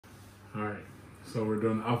All right. So we're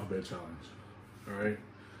doing the alphabet challenge. All right.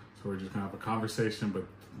 So we're just gonna have a conversation, but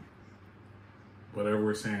whatever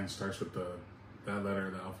we're saying starts with that letter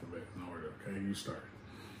of the alphabet in order. Okay, you start.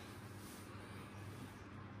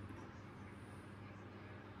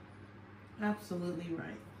 Absolutely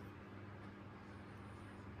right.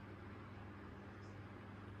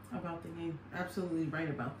 About the game. Absolutely right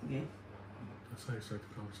about the game. That's how you start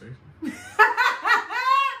the conversation.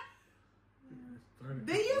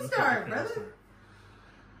 Then you start, brother.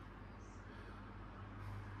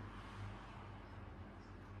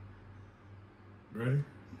 Ready?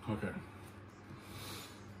 Okay.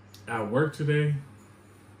 At work today,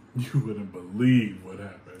 you wouldn't believe what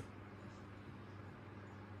happened.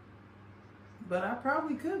 But I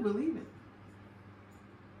probably could believe it.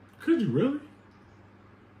 Could you really?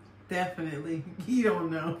 Definitely. You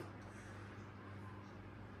don't know.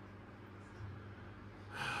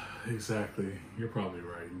 Exactly. You're probably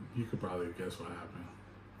right. You could probably guess what happened.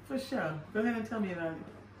 For sure. Go ahead and tell me about it.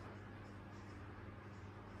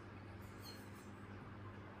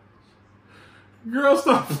 Girl,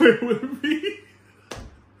 stop playing with me.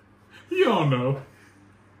 You don't know.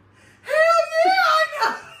 Hell yeah, I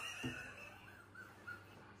know.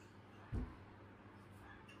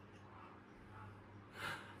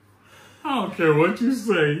 I don't care what you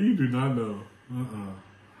say. You do not know.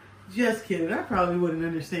 Just kidding. I probably wouldn't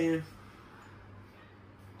understand.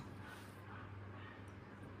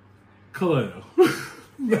 Kaleo.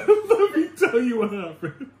 Let me tell you what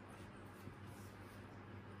happened.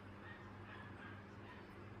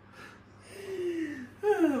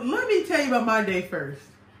 Let me tell you about my day first.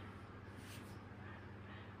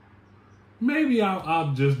 Maybe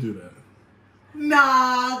I'll just do that.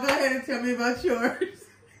 Nah, go ahead and tell me about yours.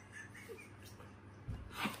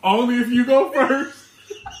 Only if you go first.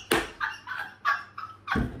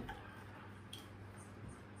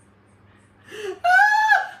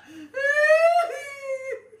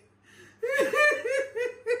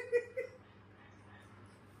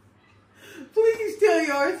 Please tell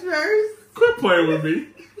yours first. Quit playing with me.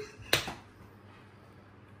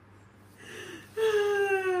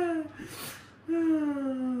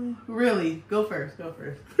 Really? Go first. Go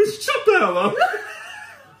first. Shut the hell up.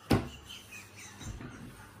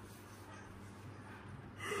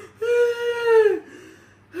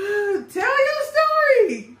 Tell your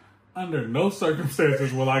story. Under no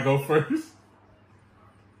circumstances will I go first.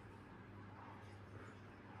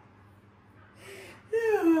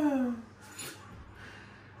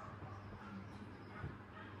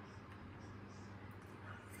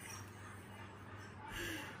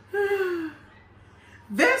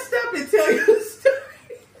 Vest up and tell your story.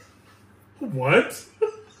 What?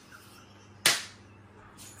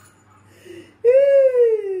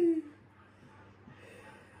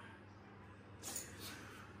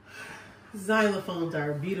 Xylophones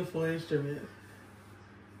are a beautiful instrument.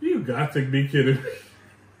 You got to be kidding me.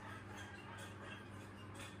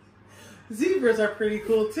 Zebras are pretty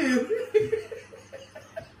cool too.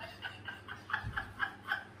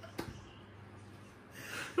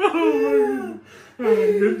 Oh my God.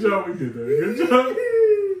 Good job, we did that. Good job.